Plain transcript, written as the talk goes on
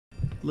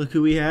Look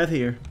who we have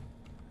here.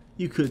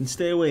 You couldn't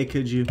stay away,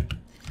 could you?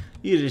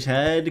 You just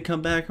had to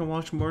come back and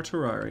watch more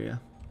Terraria.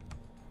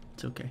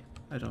 It's okay.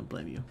 I don't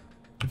blame you.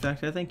 In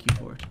fact, I thank you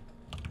for it.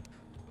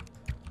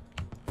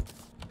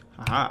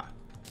 Haha.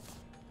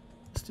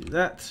 Let's do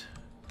that.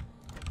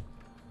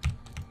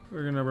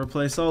 We're gonna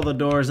replace all the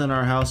doors in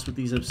our house with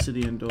these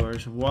obsidian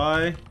doors.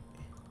 Why?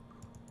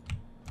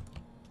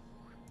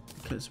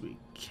 Because we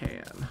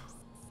can.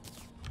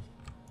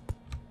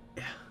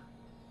 Yeah.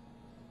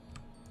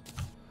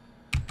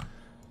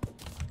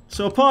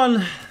 So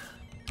upon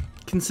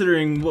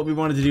considering what we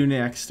wanted to do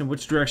next and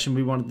which direction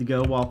we wanted to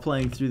go while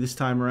playing through this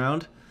time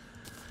around,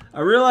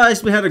 I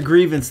realized we had a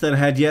grievance that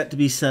had yet to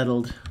be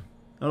settled.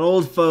 An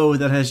old foe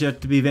that has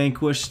yet to be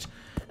vanquished.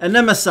 A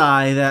nemesis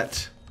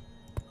that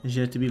is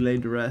yet to be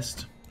laid to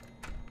rest.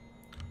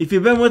 If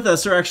you've been with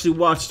us or actually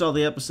watched all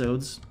the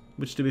episodes,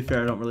 which to be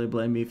fair, I don't really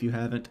blame you if you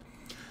haven't,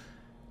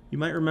 you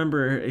might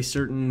remember a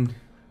certain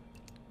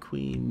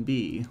Queen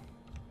Bee.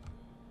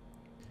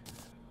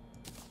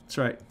 That's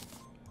right.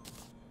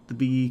 The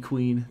bee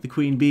queen. The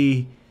queen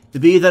bee. The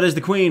bee that is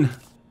the queen.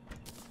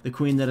 The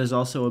queen that is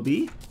also a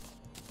bee.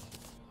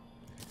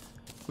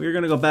 We're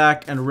gonna go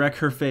back and wreck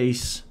her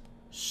face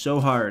so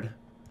hard,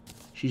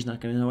 she's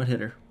not gonna know what hit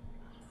her.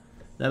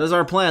 That is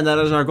our plan. That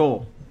is our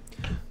goal.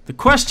 The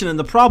question and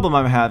the problem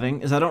I'm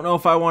having is I don't know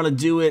if I want to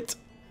do it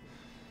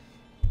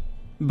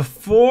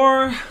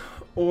before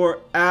or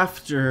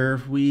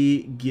after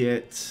we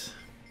get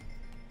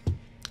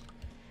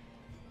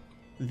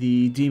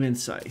the demon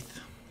scythe,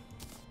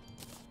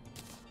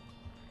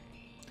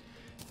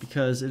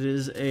 because it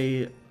is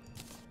a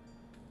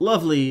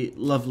lovely,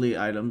 lovely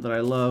item that I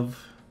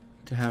love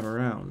to have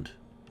around.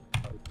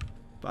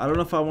 But I don't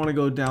know if I want to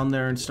go down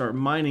there and start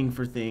mining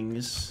for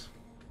things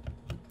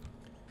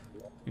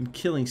and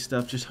killing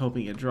stuff just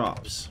hoping it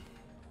drops.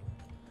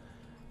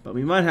 But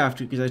we might have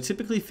to, because I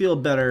typically feel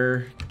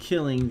better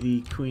killing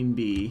the queen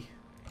bee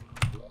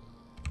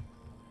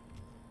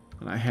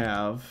than I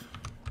have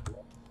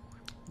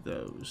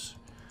those.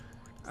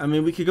 I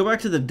mean, we could go back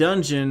to the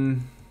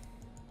dungeon.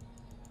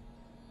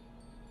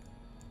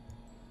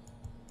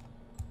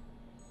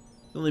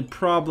 The only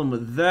problem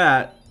with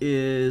that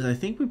is I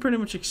think we pretty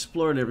much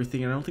explored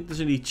everything. I don't think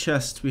there's any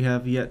chests we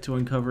have yet to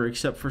uncover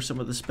except for some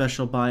of the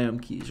special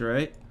biome keys,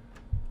 right?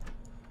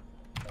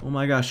 Oh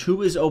my gosh,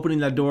 who is opening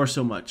that door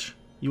so much?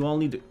 You all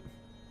need to...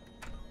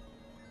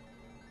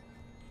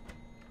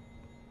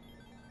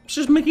 It's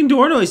just making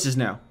door noises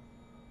now.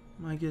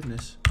 My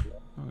goodness.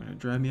 I'm gonna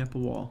drive me up a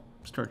wall.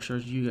 Start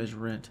charging you guys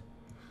rent.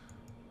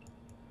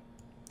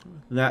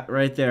 That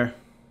right there.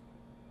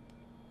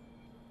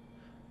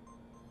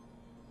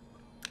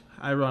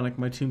 Ironic,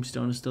 my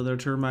tombstone is still there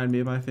to remind me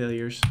of my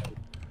failures.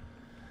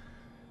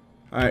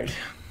 Alright.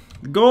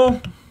 The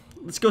goal,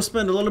 let's go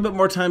spend a little bit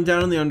more time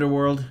down in the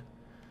underworld.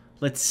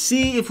 Let's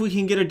see if we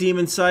can get a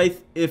demon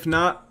scythe. If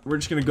not, we're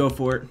just going to go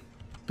for it.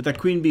 But that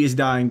queen bee is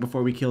dying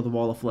before we kill the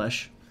wall of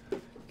flesh. You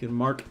can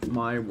mark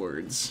my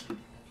words.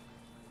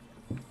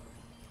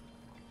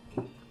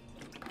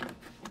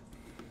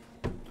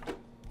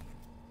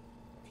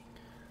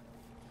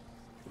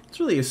 It's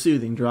really a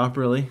soothing drop,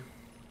 really.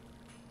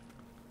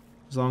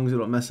 As long as it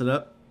don't mess it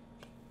up.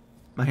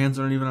 My hands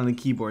aren't even on the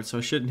keyboard, so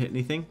I shouldn't hit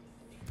anything.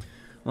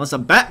 Unless a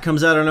bat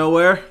comes out of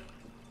nowhere.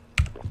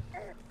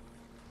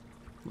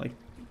 Like...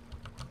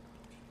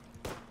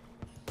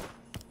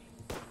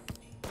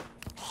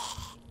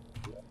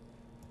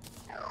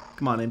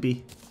 Come on,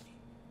 Impy.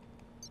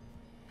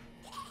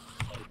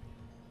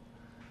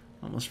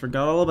 Almost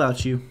forgot all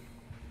about you.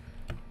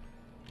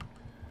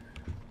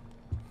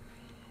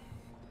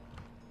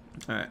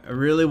 Alright, I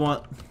really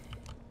want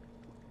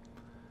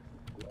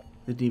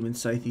the demon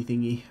scythe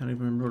thingy. I don't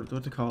even remember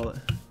what to call it.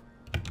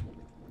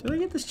 Did I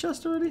get this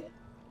chest already?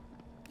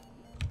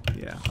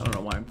 Yeah, I don't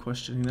know why I'm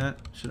questioning that.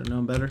 Should have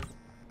known better.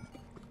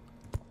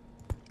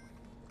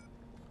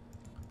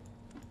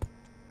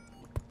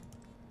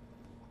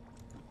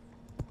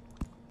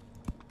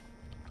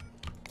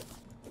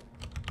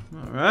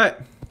 Alright.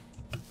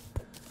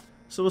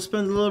 So we'll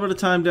spend a little bit of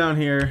time down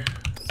here.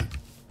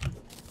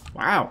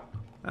 Wow,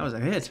 that was a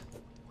hit.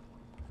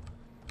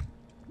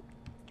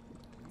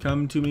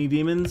 Come to me,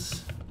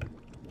 demons.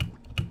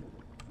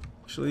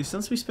 Actually,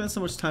 since we spent so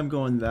much time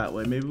going that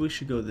way, maybe we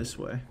should go this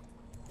way.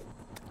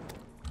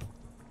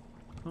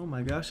 Oh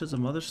my gosh, there's a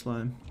mother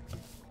slime.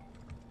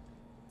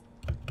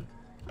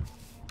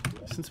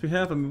 Since we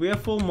have, I mean, we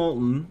have full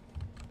molten.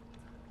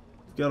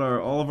 We've got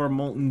all of our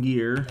molten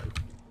gear.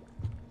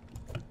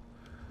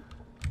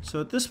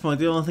 So at this point,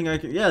 the only thing I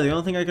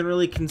can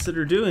really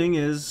consider doing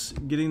is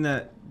getting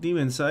that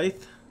demon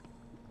scythe,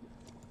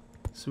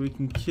 so we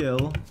can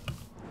kill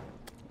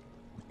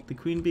the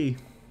queen bee.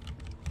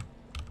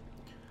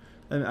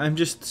 And I'm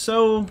just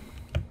so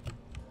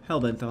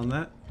hellbent on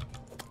that.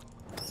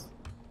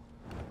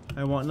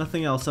 I want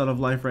nothing else out of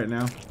life right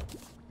now.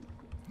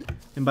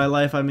 And by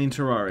life I mean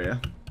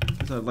Terraria.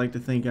 Because I'd like to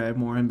think I have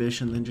more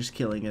ambition than just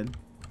killing a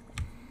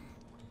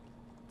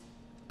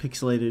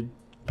pixelated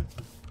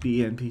bee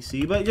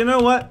NPC. But you know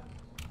what?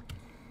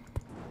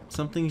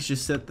 Something's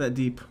just set that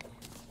deep.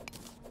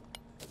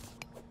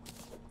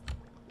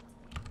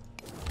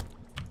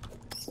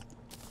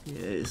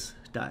 Yes,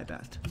 die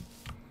bat.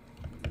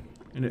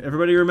 And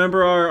everybody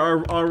remember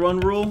our one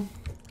rule?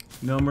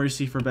 No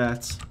mercy for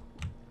bats.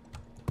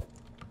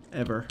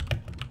 Ever.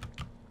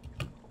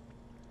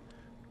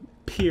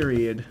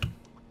 Period.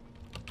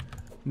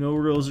 No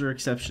rules or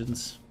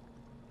exceptions.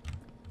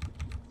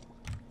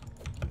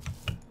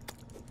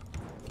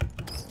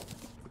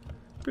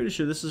 Pretty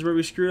sure this is where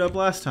we screwed up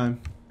last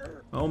time.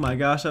 Oh my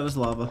gosh, that was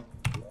lava.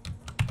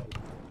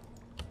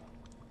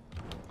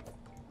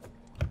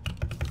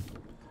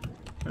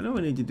 I know what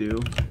I need to do.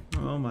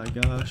 Oh my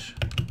gosh.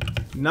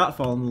 Not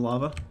fall in the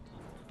lava.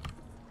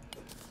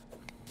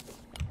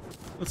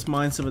 Let's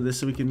mine some of this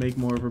so we can make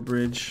more of a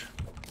bridge.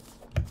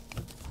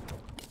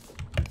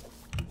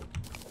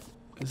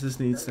 Because this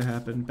needs to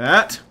happen.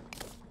 Bat!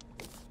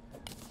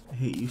 I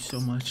hate you so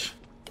much.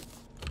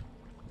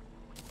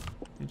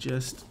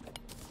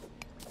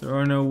 There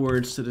are no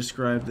words to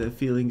describe the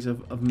feelings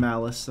of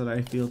malice that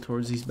I feel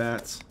towards these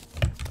bats.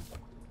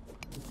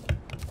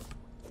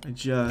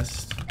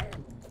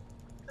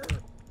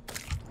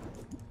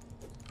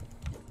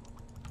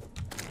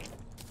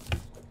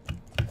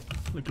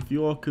 Look, if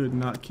you all could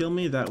not kill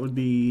me, that would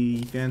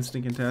be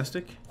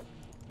fan-stinking-tastic.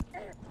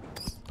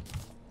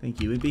 Thank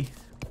you, Ibby.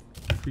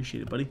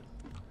 Appreciate it, buddy.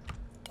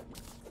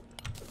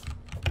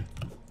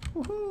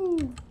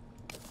 Woohoo!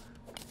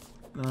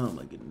 Oh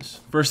my goodness.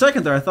 For a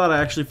second there, I thought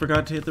I actually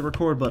forgot to hit the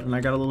record button.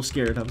 I got a little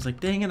scared. I was like,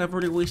 dang it, I've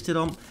already wasted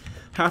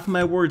half of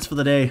my words for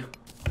the day.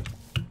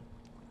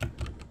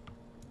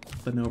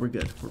 But no, we're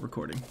good. We're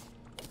recording.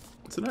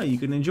 So now you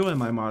can enjoy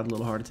my mod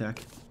little heart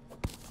attack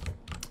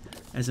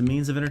as a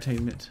means of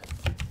entertainment.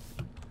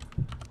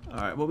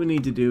 Alright, what we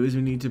need to do is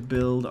we need to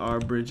build our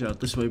bridge out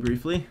this way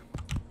briefly.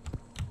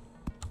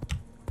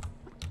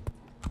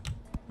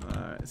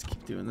 Alright, let's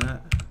keep doing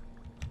that.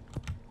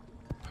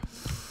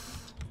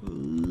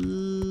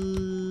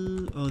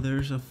 Oh,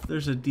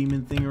 there's a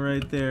demon thing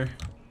right there.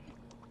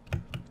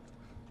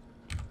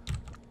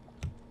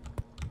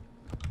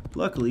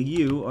 Luckily,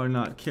 you are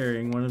not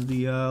carrying one of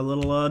the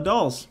little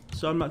dolls,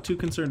 so I'm not too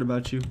concerned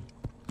about you.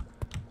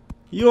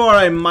 You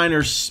are a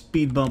minor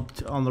speed bump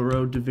on the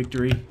road to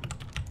victory.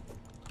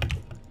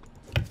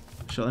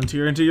 Shall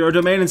enter into your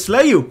domain and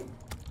slay you.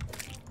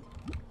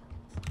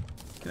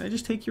 Can I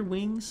just take your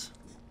wings,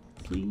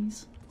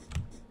 please?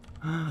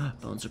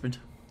 Bone serpent.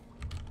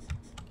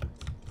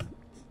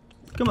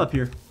 Come up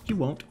here. You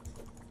won't.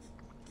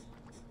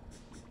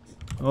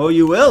 Oh,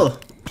 you will.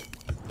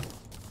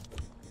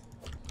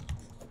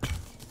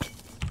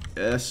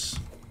 Yes.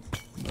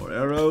 More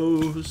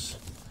arrows.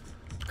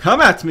 Come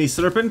at me,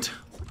 serpent.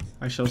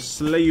 I shall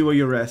slay you where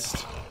you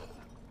rest.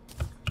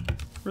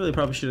 Really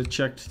probably should have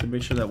checked to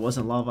make sure that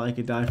wasn't lava I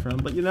could die from,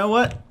 but you know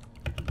what?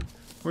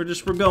 We're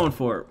going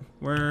for it.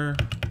 We're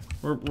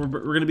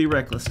gonna be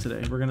reckless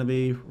today. We're gonna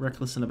be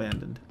reckless and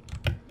abandoned.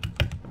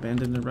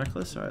 Abandoned and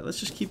reckless? Alright,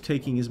 let's just keep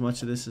taking as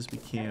much of this as we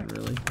can,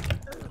 really.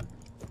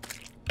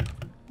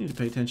 Need to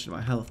pay attention to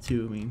my health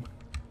too, I mean.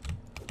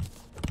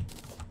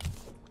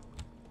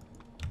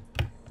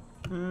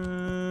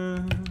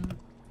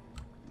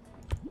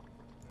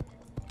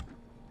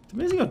 It's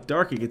amazing how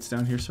dark it gets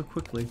down here so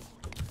quickly.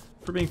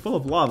 For being full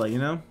of lava, you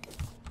know?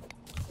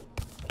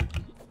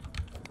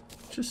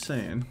 Just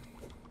saying.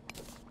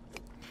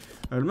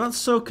 I'm not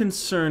so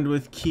concerned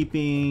with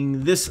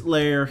keeping this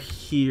layer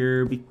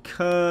here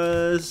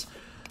because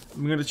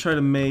I'm going to try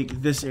to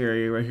make this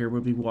area right here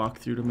where we walk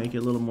through to make it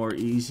a little more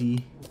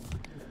easy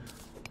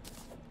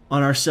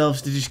on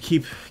ourselves to just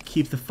keep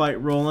the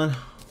fight rolling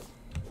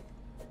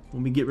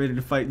when we get ready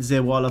to fight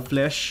the wall of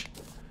flesh.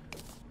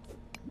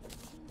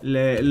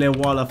 Le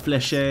wall of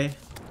fleshe.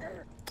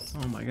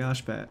 Oh my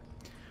gosh, bat.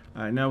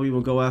 Alright, now we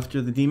will go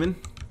after the demon.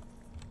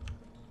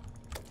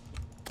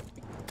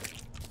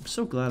 I'm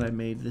so glad I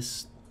made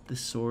this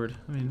sword.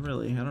 I mean,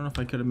 really, I don't know if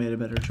I could have made a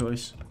better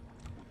choice.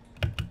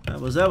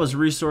 That was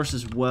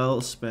resources well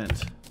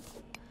spent.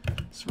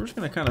 So we're just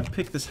gonna kind of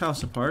pick this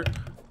house apart.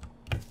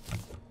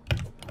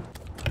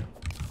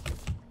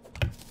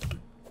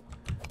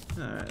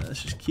 Alright,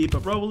 let's just keep it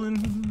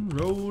rolling,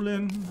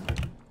 rolling,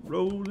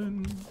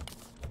 rolling.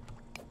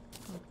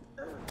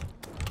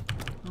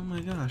 Oh my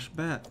gosh,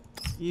 bat.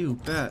 You,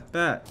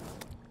 bat.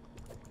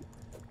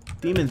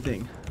 Demon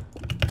thing.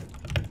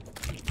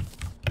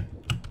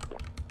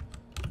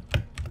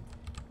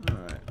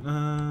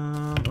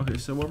 Alright, okay,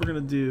 so what we're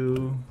gonna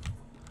do,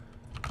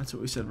 that's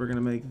what we said, we're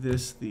gonna make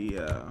this the,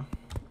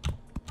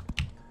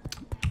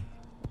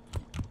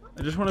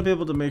 I just want to be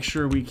able to make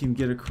sure we can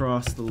get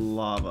across the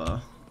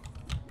lava.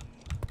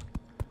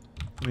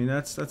 I mean,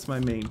 that's my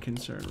main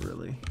concern,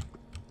 really.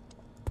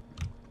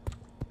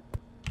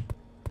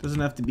 Doesn't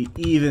have to be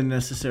even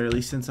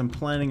necessarily, since I'm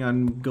planning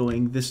on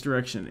going this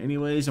direction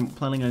anyways. I'm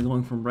planning on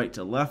going from right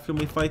to left when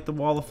we fight the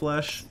wall of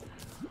flesh.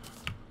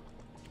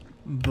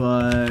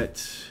 But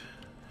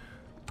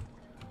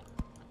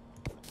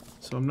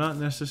so I'm not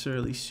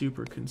necessarily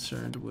super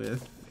concerned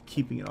with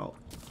keeping it all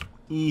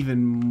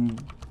even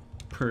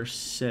per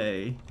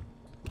se.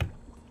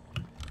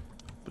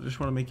 but I just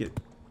want to make it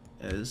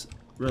as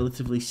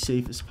relatively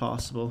safe as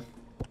possible.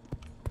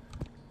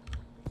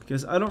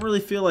 Because I don't really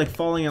feel like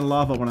falling in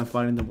lava when I'm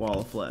fighting the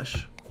wall of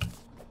flesh.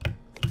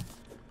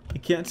 I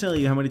can't tell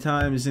you how many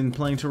times in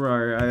playing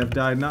Terraria I have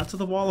died not to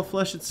the wall of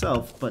flesh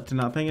itself, but to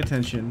not paying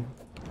attention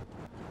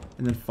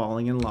and then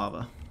falling in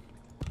lava.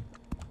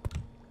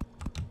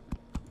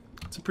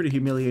 It's a pretty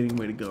humiliating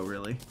way to go,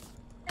 really.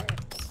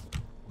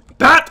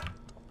 That!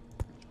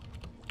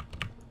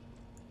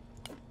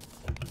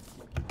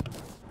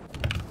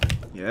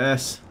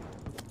 Yes.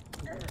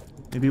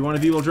 Maybe one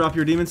of you will drop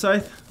your demon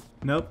scythe?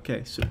 Nope.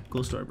 Okay, so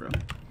cool story, bro.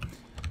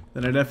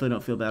 Then I definitely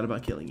don't feel bad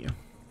about killing you.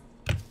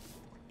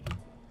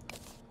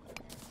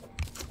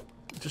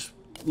 Just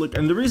look,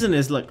 and the reason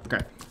is, look,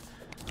 okay.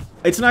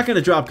 It's not going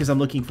to drop because I'm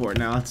looking for it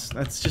now.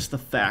 That's just the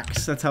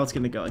facts. That's how it's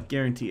going to go. I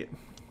guarantee it.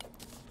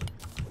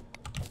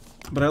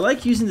 But I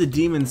like using the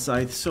demon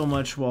scythe so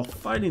much while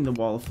fighting the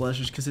wall of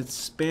flesh is because it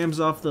spams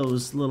off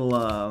those little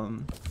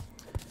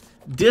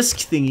disc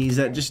thingies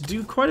that just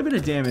do quite a bit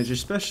of damage,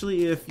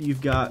 especially if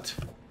you've got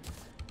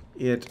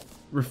it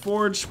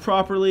reforged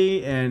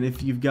properly and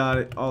if you've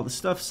got all the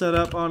stuff set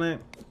up on it,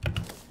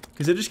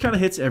 because it just kind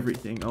of hits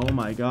everything. Oh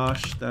my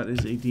gosh, that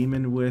is a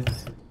demon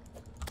with...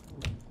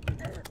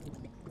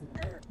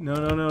 No.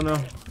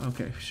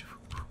 Okay.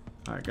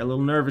 Alright, got a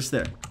little nervous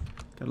there.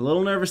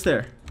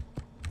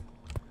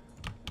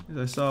 As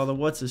I saw the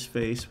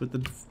what's-his-face with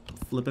the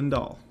flippin'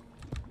 doll.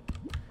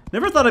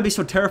 Never thought I'd be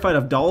so terrified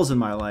of dolls in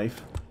my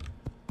life.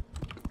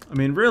 I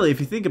mean, really, if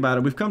you think about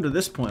it, we've come to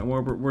this point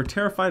where we're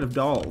terrified of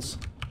dolls.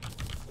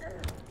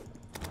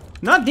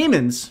 Not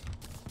demons.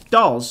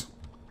 Dolls.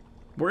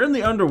 We're in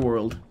the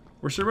underworld.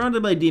 We're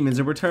surrounded by demons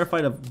and we're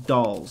terrified of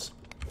dolls.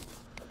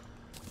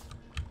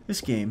 This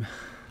game,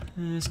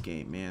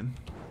 man.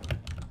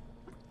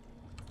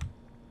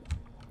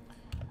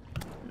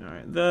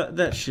 Alright,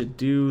 that should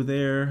do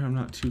there. I'm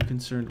not too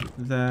concerned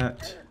with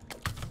that.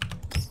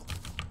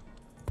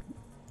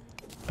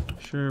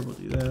 Sure, we'll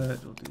do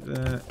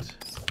that.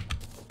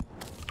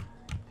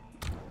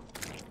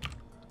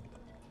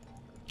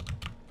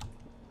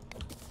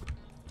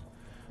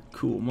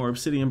 Cool, more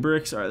obsidian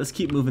bricks. Alright, let's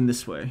keep moving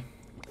this way.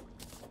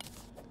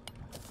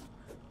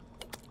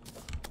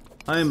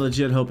 I am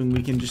legit hoping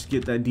we can just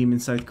get that demon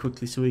scythe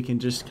quickly so we can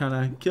just kind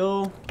of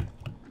kill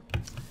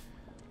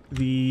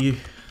the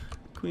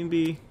queen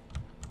bee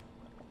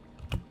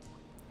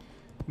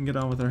and get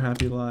on with our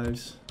happy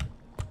lives.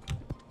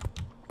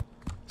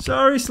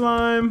 Sorry,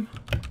 slime!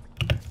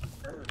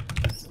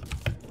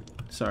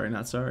 Sorry,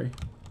 not sorry.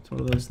 It's one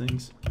of those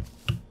things.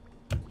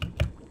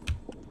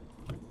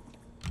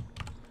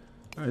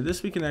 Alright,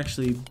 this we can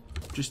actually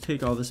just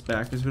take all this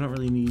back because we don't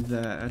really need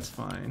that. That's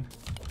fine.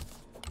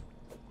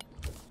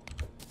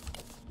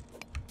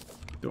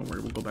 Don't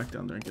worry, we'll go back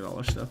down there and get all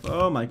our stuff.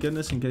 Oh my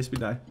goodness, in case we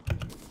die.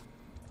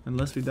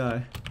 Unless we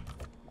die.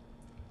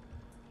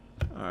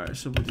 Alright,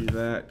 so we'll do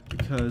that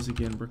because,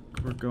 again,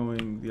 we're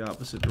going the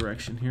opposite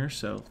direction here,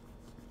 so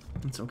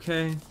it's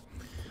okay.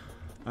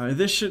 Alright,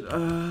 this should,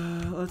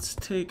 let's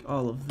take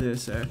all of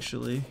this,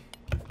 actually.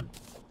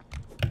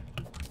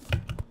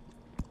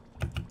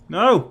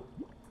 No!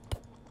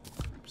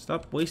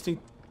 Stop wasting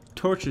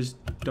torches,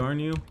 darn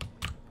you.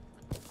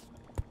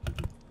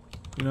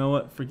 You know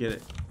what? Forget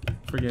it.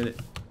 Forget it.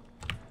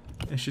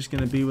 It's just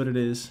gonna be what it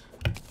is.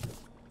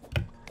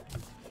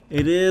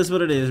 It is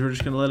what it is. We're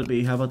just gonna let it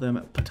be. How about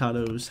them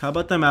potatoes? How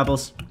about them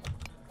apples?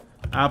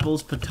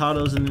 Apples,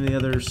 potatoes, and the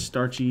other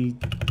starchy,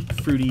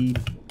 fruity,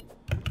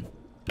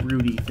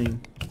 rooty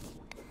thing.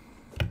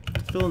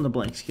 Fill in the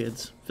blanks,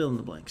 kids. Fill in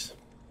the blanks.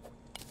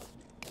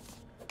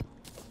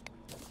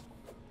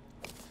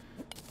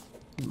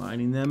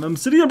 Mining them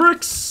obsidian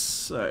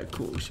bricks. All right,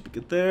 cool. We should be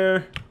good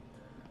there.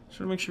 Just want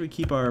to make sure we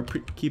keep our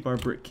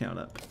brick count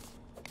up.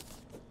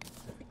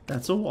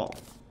 That's a wall.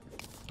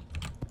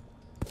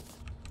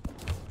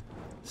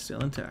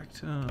 Still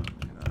intact. Oh, man.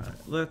 All right,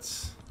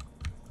 let's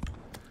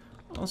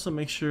also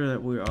make sure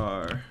that we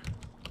are.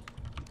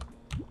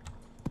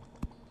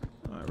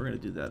 All right, we're gonna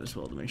do that as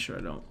well to make sure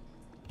I don't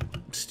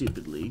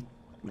stupidly,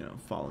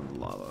 fall in the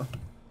lava.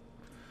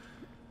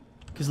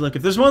 Because look,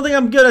 if there's one thing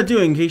I'm good at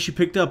doing, in case you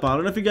picked up on, I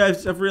don't know if you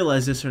guys have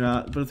realized this or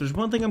not, but if there's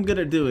one thing I'm good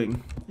at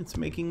doing, it's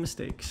making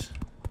mistakes.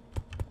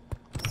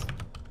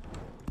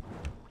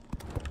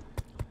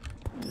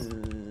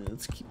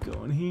 Let's keep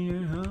going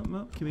here.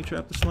 Oh, can we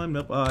trap the slime?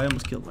 Nope. Oh, I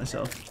almost killed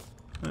myself.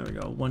 There we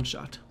go. One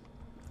shot.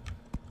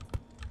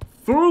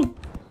 Fool!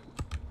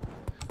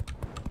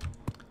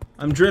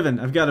 I'm driven.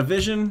 I've got a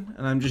vision,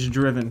 and I'm just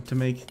driven to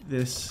make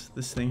this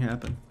thing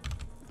happen.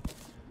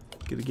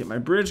 Gonna get my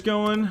bridge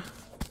going.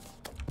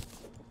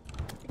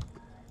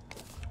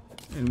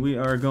 And we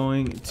are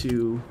going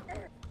to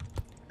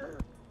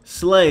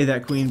slay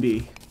that queen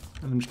bee.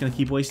 And I'm just going to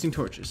keep wasting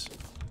torches.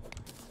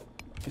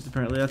 Because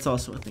apparently that's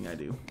also a thing I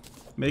do.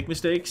 Make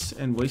mistakes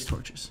and waste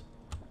torches.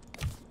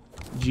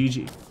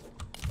 GG.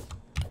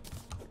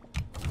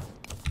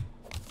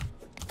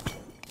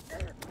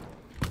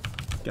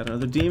 Got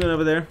another demon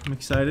over there. I'm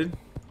excited.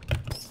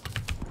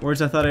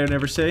 Words I thought I would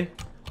never say.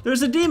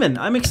 There's a demon!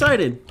 I'm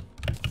excited!